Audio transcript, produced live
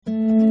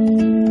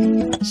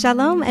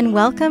Shalom and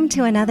welcome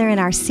to another in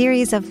our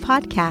series of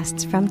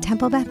podcasts from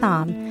Temple Beth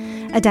Am,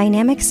 a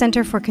dynamic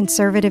center for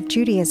conservative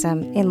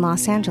Judaism in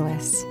Los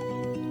Angeles.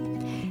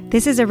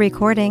 This is a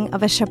recording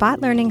of a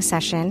Shabbat learning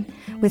session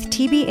with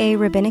TBA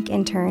rabbinic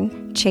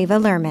intern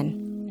Cheva Lerman.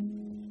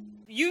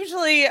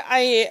 Usually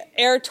I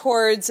err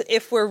towards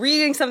if we're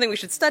reading something, we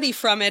should study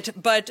from it.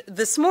 But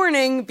this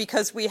morning,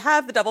 because we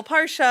have the double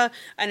Parsha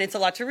and it's a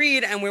lot to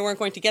read and we weren't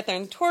going to get there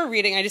in the Torah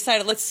reading, I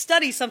decided let's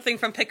study something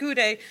from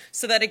Pekudei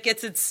so that it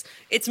gets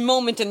its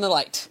moment in the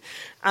light.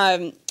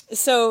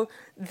 So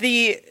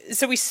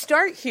we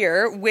start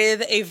here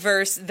with a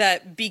verse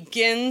that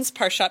begins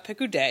Parshat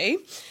Pekudei.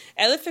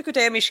 Elef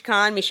Pekudei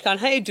Mishkan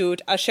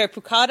Ha'edut, Asher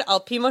Pukad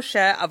al Pi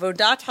Moshe,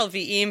 Avodat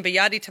Halvi'im,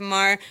 Beyadi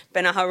Tamar,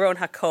 Ben Aharon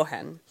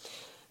HaKohen.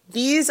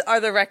 These are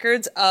the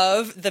records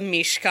of the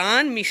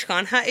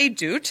Mishkan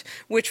Ha'edut,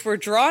 which were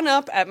drawn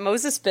up at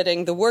Moses'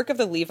 bidding, the work of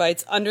the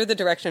Levites under the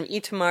direction of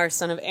Itamar,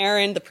 son of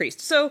Aaron, the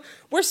priest. So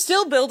we're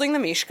still building the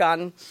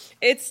Mishkan.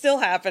 It's still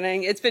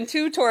happening. It's been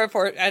 2 Torah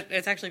portions.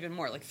 It's actually been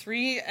more, like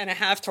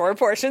 3.5 Torah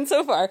portions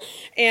so far.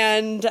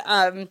 And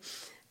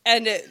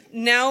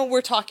now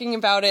we're talking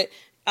about it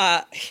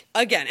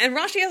again. And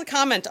Rashi has a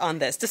comment on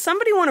this. Does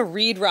somebody want to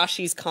read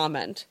Rashi's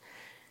comment?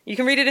 You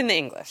can read it in the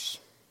English.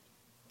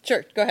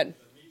 Sure, go ahead.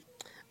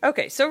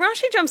 Okay, so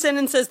Rashi jumps in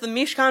and says the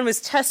Mishkan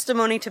was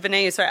testimony to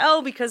Bnei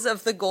Yisrael because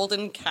of the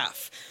golden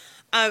calf.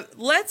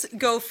 Let's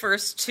go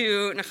first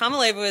to Nechama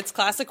Leibowitz's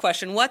classic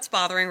question, what's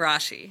bothering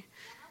Rashi?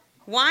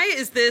 Why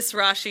is this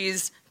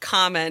Rashi's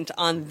comment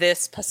on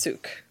this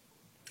pasuk?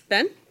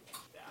 Ben?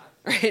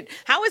 Right.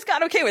 How is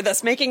God okay with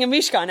us making a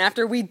Mishkan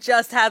after we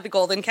just had the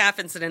golden calf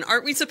incident?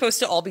 Aren't we supposed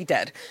to all be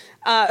dead?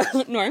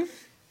 Norm?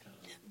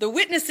 The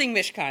witnessing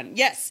Mishkan.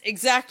 Yes,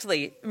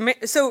 exactly.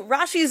 So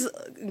Rashi's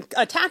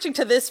attaching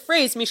to this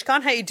phrase,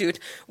 Mishkan Ha'edut,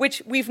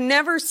 which we've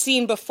never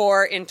seen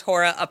before in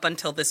Torah up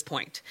until this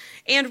point.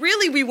 And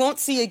really we won't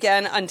see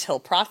again until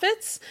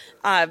prophets.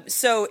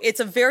 So it's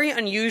a very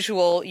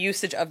unusual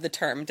usage of the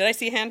term. Did I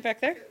see a hand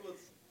back there?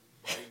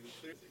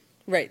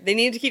 Right. They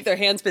need to keep their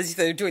hands busy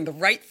so they're doing the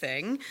right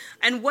thing.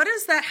 And what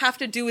does that have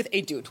to do with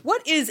edut?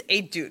 What is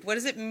edut? What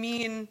does it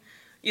mean?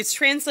 You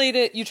translate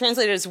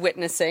it as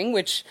witnessing,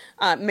 which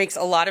makes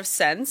a lot of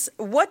sense.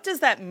 What does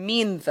that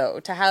mean, though,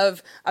 to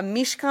have a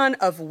Mishkan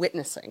of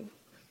witnessing?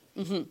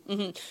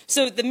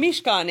 So the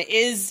Mishkan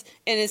is,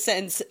 in a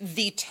sense,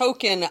 the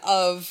token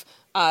of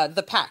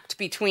the pact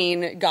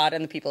between God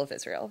and the people of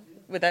Israel.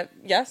 Would that,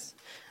 yes?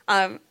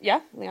 Yeah,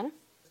 Liana?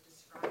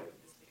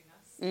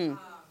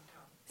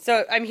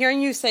 So I'm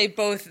hearing you say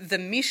both the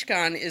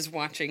Mishkan is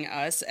watching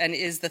us and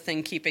is the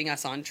thing keeping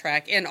us on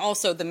track, and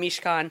also the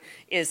Mishkan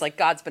is like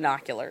God's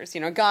binoculars,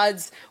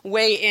 God's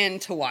way in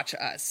to watch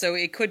us. So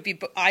it could be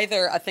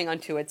either a thing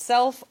unto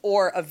itself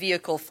or a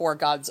vehicle for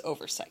God's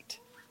oversight.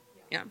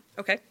 Yeah,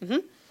 okay.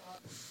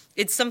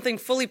 It's something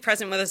fully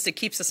present with us that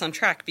keeps us on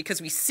track because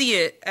we see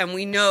it and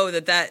we know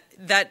that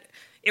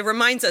it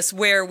reminds us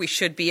where we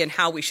should be and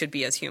how we should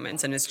be as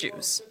humans and as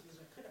Jews.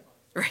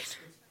 Right.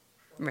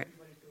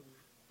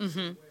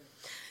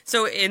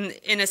 So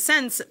in a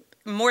sense,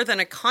 more than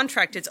a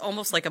contract, it's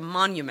almost like a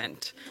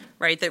monument,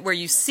 right? That where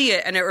you see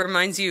it and it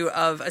reminds you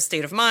of a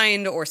state of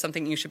mind or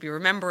something you should be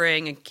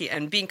remembering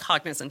and being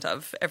cognizant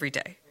of every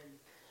day.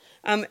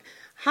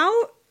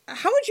 How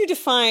would you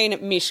define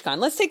Mishkan?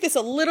 Let's take this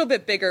a little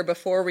bit bigger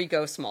before we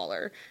go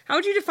smaller. How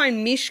would you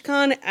define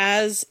Mishkan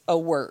as a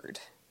word?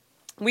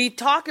 We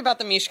talk about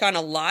the Mishkan a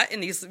lot in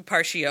these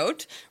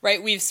Parshiot,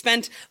 right? We've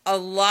spent a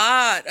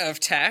lot of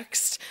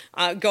text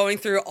going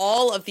through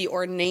all of the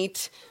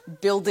ornate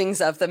buildings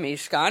of the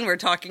Mishkan. We're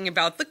talking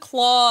about the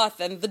cloth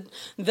and the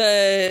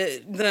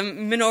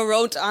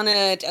menorot on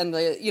it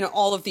and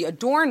all of the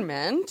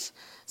adornment.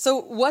 So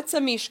what's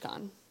a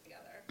Mishkan?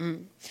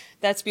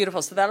 That's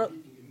beautiful. So that'll...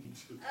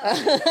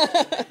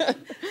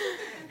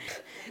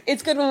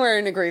 It's good when we're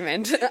in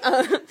agreement.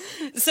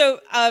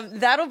 So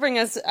that'll bring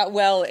us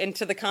well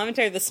into the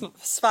commentary of the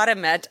Sfat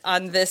Emet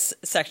on this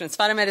section.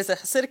 Sfat Emet is a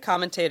Hasidic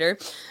commentator,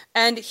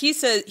 and he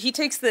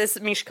takes this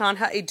Mishkan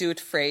Ha'edut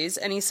phrase,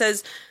 and he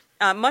says,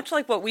 much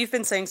like what we've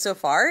been saying so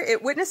far,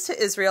 it witnessed to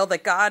Israel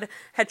that God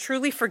had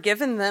truly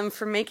forgiven them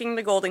for making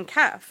the golden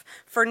calf.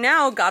 For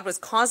now, God was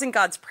causing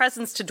God's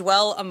presence to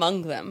dwell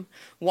among them.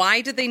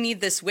 Why did they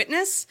need this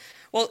witness?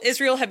 Well,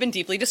 Israel had been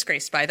deeply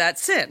disgraced by that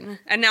sin.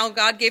 And now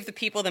God gave the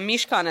people the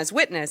Mishkan as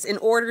witness in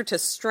order to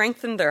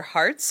strengthen their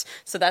hearts.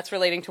 So that's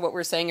relating to what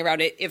we're saying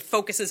around it. It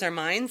focuses our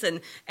minds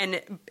and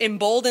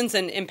emboldens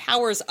and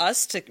empowers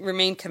us to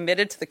remain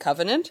committed to the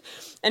covenant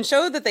and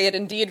show that they had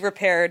indeed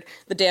repaired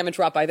the damage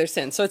wrought by their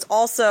sin. So it's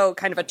also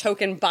kind of a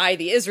token by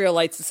the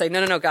Israelites to say,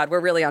 no, God, we're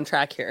really on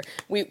track here.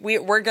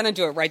 We're going to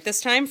do it right this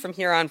time from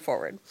here on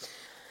forward.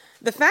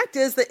 The fact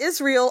is that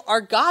Israel are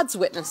God's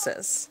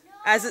witnesses.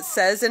 As it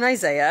says in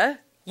Isaiah,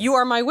 you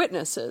are my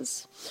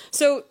witnesses.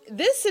 So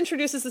this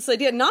introduces this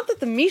idea, not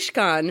that the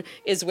Mishkan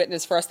is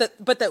witness for us,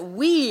 but that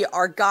we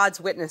are God's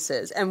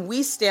witnesses, and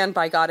we stand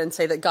by God and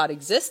say that God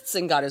exists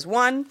and God is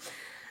one.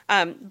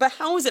 But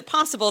how is it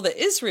possible that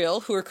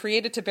Israel, who were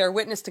created to bear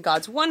witness to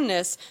God's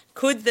oneness,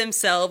 could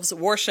themselves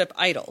worship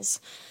idols?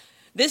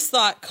 This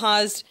thought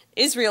caused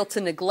Israel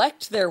to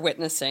neglect their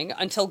witnessing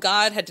until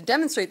God had to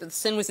demonstrate that the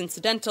sin was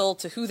incidental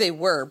to who they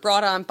were,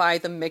 brought on by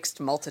the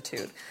mixed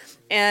multitude.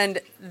 And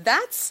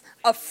that's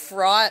a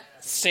fraught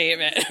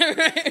statement,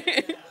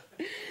 right?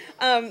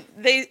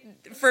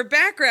 For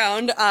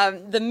background,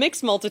 the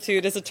mixed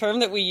multitude is a term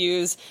that we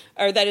use,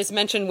 or that is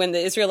mentioned when the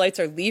Israelites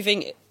are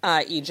leaving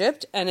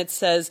Egypt, and it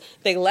says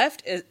they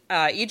left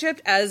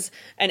Egypt as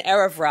an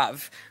Erev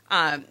Rav.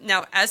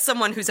 Now, as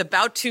someone who's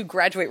about to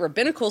graduate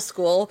rabbinical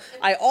school,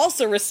 I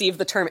also receive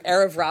the term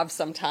Erev Rav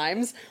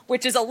sometimes,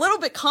 which is a little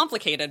bit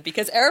complicated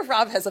because Erev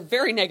Rav has a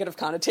very negative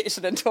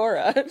connotation in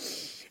Torah.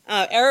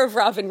 Erev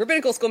Rav in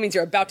rabbinical school means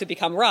you're about to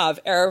become Rav.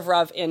 Erev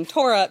Rav in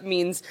Torah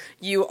means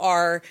you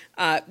are,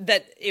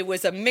 that it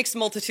was a mixed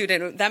multitude,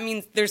 and that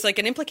means there's like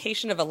an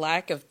implication of a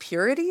lack of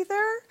purity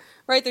there,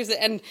 right?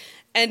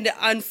 And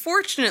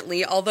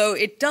unfortunately, although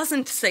it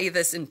doesn't say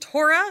this in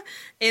Torah,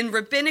 in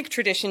rabbinic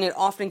tradition, it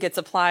often gets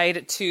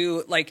applied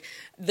to, like,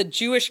 the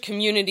Jewish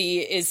community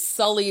is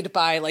sullied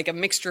by, like, a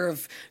mixture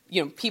of,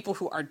 people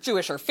who are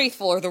Jewish or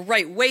faithful or the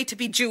right way to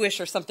be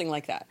Jewish or something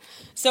like that.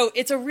 So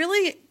it's a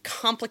really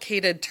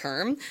complicated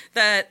term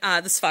that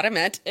the Sfat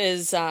Emet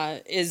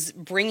is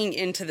bringing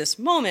into this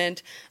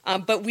moment,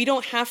 but we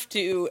don't have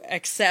to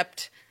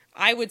accept...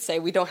 I would say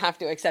we don't have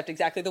to accept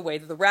exactly the way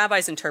that the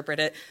rabbis interpret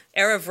it.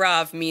 Erev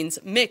Rav means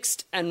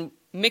mixed, and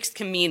mixed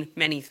can mean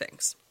many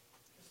things.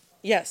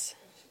 Yes.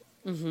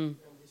 Mm-hmm.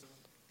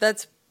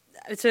 That's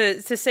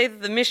to say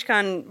that the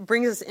Mishkan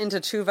brings us into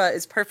tshuva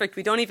is perfect.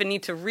 We don't even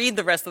need to read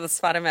the rest of the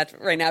Sfat Emet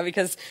right now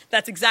because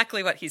that's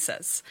exactly what he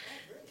says.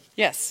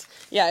 Yes.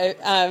 Yeah.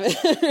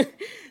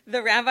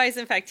 The rabbis,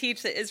 in fact,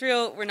 teach that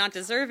Israel were not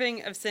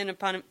deserving of sin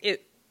upon them.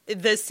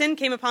 The sin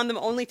came upon them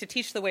only to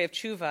teach the way of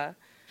tshuva.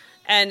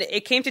 And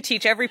it came to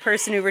teach every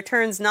person who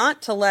returns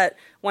not to let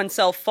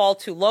oneself fall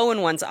too low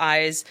in one's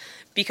eyes,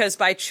 because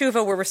by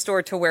tshuva we're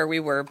restored to where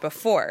we were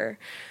before.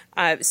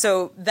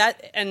 So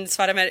that, and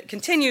Sfat Emet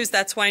continues,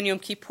 that's why in Yom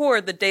Kippur,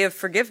 the day of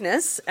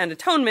forgiveness and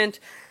atonement,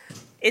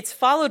 it's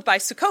followed by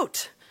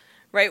Sukkot,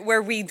 right,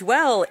 where we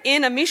dwell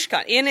in a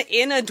mishkan,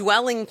 in a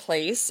dwelling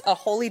place, a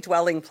holy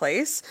dwelling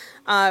place.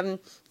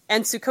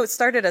 And Sukkot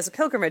started as a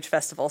pilgrimage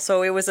festival,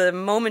 so it was a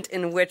moment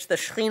in which the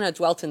Shekhinah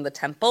dwelt in the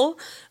temple.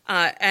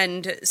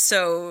 And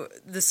so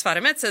the Sfat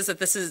Emet says that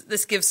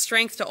this gives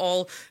strength to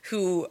all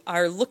who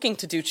are looking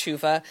to do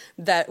tshuva,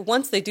 that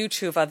once they do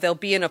tshuva, they'll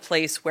be in a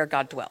place where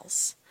God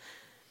dwells.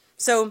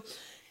 So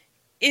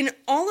in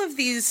all of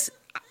these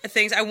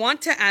things, I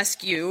want to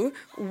ask you,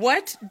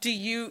 what do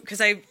you, because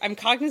I'm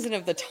cognizant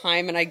of the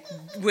time and I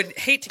would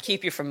hate to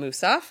keep you from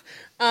Musaf.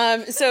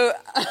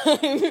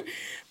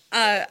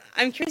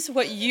 I'm curious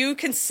what you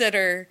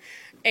consider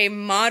a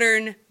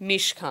modern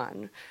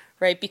Mishkan,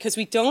 right? Because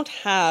we don't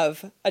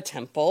have a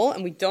temple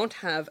and we don't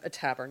have a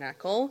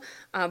tabernacle,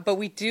 but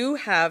we do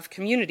have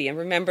community. And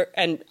remember,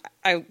 and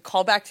I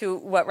call back to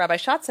what Rabbi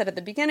Schatz said at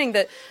the beginning,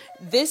 that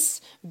this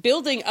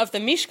building of the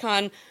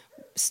Mishkan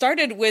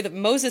started with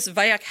Moses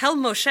Vayakhel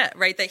Moshe,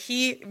 right? That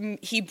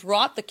he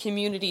brought the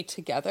community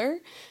together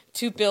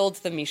to build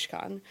the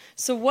Mishkan.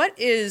 So what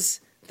is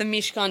the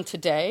Mishkan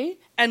today,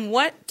 and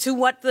what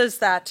does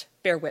that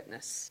bear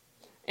witness?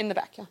 In the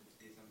back, yeah.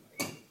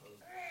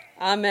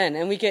 Amen.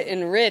 And we get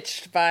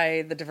enriched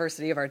by the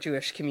diversity of our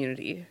Jewish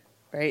community,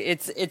 right?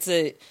 It's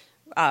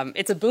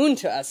a boon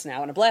to us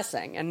now and a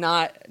blessing, and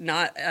not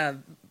a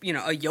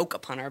yoke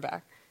upon our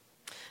back.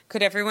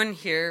 Could everyone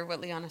hear what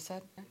Liana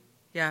said?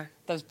 Yeah,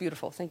 that was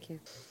beautiful. Thank you.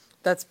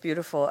 That's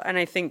beautiful. And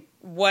I think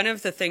one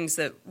of the things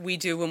that we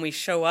do when we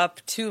show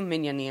up to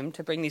Minyanim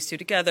to bring these two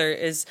together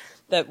is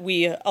that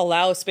we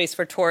allow space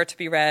for Torah to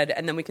be read,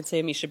 and then we can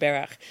say Misha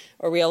Berach,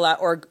 or we allow,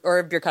 or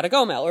Birkat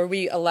HaGomel, or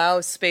we allow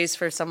space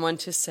for someone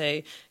to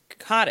say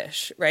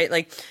Kaddish, right?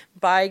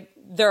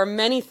 There are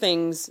many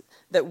things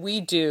that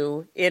we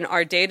do in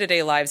our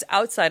day-to-day lives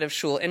outside of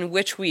shul in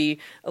which we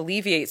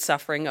alleviate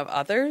suffering of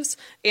others.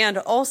 And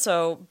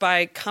also,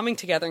 by coming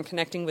together and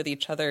connecting with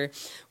each other,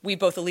 we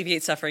both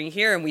alleviate suffering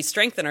here and we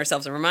strengthen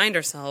ourselves and remind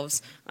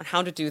ourselves on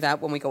how to do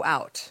that when we go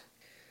out.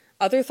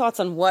 Other thoughts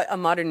on what a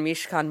modern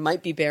Mishkan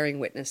might be bearing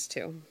witness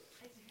to?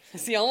 I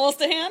see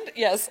almost a hand?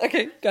 Yes.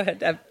 Okay, go ahead,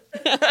 Deb.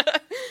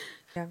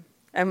 Yeah.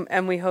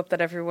 And we hope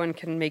that everyone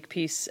can make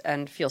peace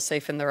and feel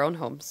safe in their own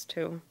homes,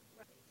 too.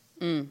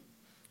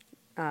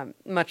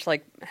 Much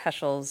like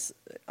Heschel's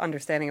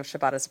understanding of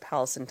Shabbat as a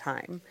palace in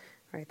time,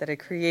 right? That it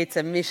creates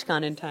a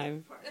mishkan in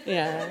time.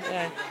 Yeah.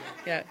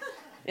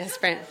 Yes,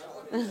 Fran.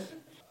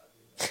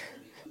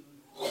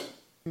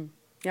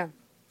 Yeah.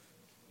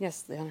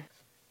 Yes, Leona.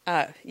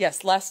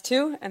 Yes, last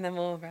two, and then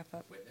we'll wrap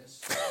up.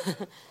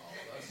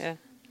 Yeah,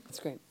 that's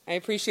great. I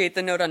appreciate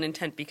the note on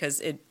intent because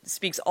it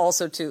speaks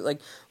also to,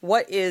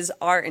 what is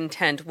our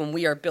intent when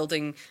we are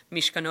building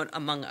mishkanot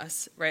among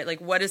us,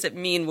 right? What does it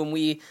mean when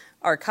we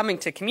are coming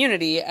to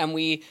community and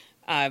we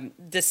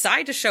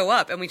decide to show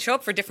up, and we show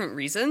up for different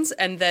reasons,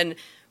 and then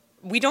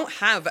we don't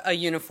have a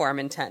uniform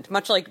intent,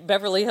 much like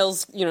Beverly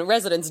Hills,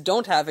 residents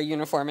don't have a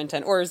uniform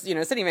intent, or,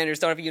 city managers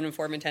don't have a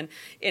uniform intent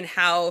in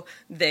how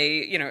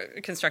they,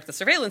 construct the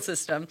surveillance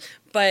system.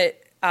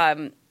 But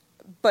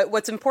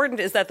what's important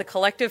is that the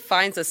collective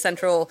finds a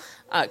central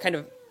kind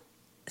of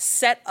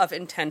set of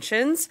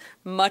intentions,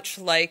 much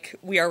like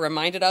we are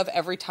reminded of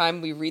every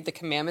time we read the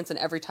commandments and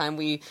every time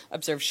we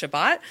observe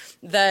Shabbat,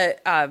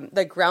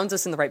 that grounds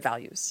us in the right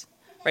values.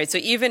 Right, so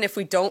even if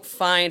we don't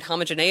find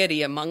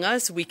homogeneity among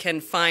us, we can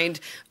find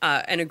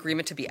an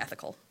agreement to be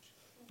ethical.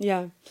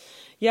 Yeah.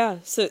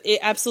 So it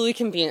absolutely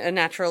can be a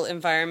natural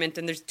environment,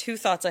 and there's two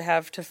thoughts I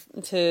have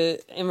to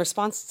in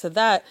response to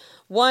that.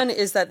 One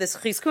is that this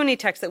Chizkuni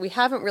text that we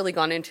haven't really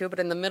gone into, but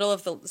in the middle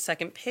of the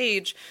second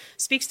page,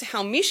 speaks to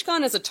how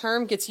Mishkan as a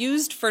term gets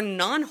used for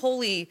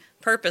non-holy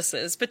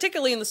purposes,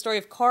 particularly in the story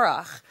of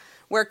Korach,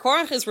 where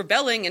Korach is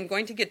rebelling and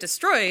going to get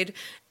destroyed,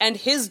 and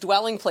his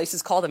dwelling place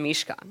is called a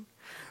Mishkan.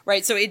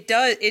 Right, so it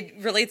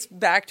relates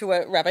back to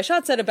what Rabbi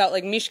Schatz said about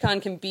like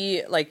Mishkan can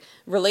be like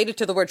related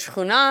to the word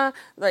shchuna,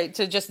 right,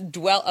 to just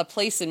dwell, a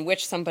place in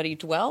which somebody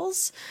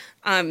dwells.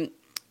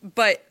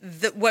 But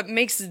what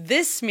makes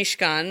this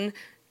Mishkan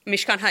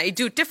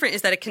Ha'edut different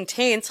is that it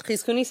contains,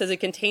 Chizkuni says, it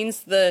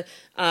contains the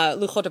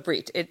Luchot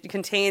HaBrit. It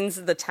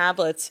contains the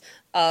tablets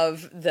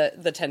of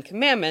the Ten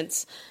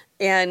Commandments,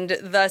 and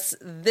thus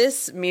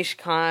this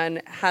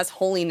Mishkan has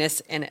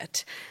holiness in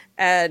it,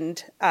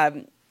 and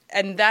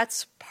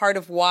that's part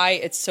of why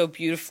it's so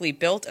beautifully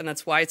built, and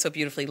that's why it's so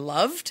beautifully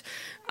loved.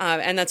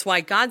 And that's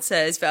why God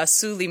says,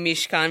 V'asu li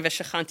mishkan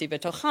v'shechanti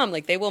betocham,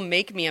 like they will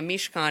make me a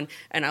mishkan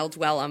and I'll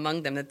dwell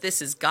among them, that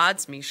this is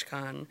God's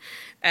mishkan.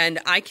 And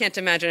I can't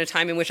imagine a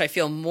time in which I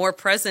feel more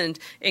present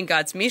in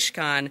God's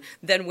mishkan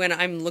than when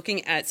I'm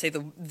looking at, say,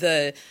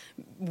 the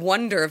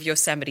wonder of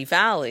Yosemite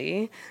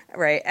Valley,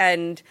 right?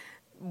 And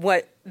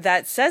what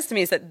that says to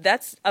me is that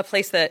that's a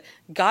place that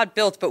God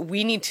built, but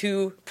we need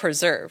to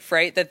preserve,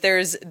 right? That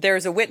there's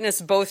a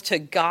witness both to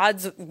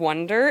God's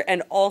wonder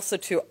and also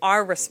to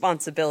our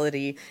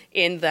responsibility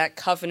in that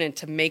covenant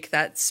to make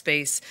that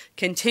space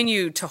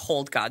continue to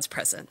hold God's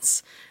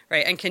presence,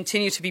 right? And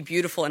continue to be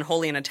beautiful and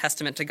holy and a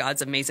testament to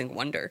God's amazing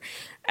wonder.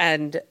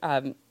 And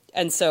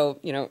so,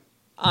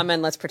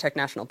 amen, let's protect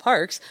national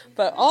parks,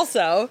 but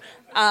also,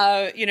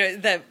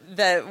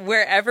 that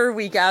wherever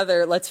we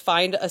gather, let's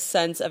find a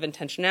sense of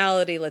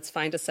intentionality, let's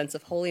find a sense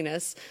of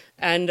holiness,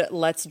 and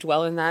let's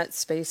dwell in that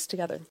space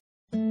together.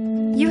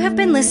 You have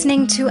been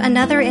listening to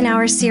another in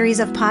our series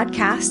of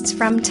podcasts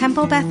from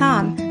Temple Beth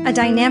Am, a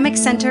dynamic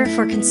center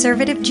for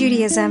conservative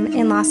Judaism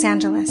in Los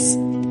Angeles.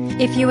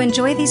 If you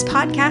enjoy these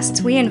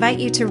podcasts, we invite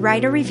you to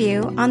write a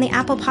review on the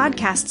Apple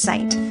Podcast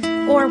site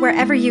or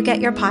wherever you get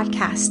your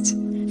podcasts.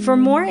 For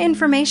more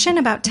information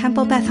about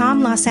Temple Beth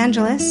Am Los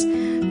Angeles,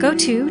 go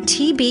to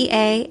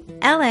tbala.org.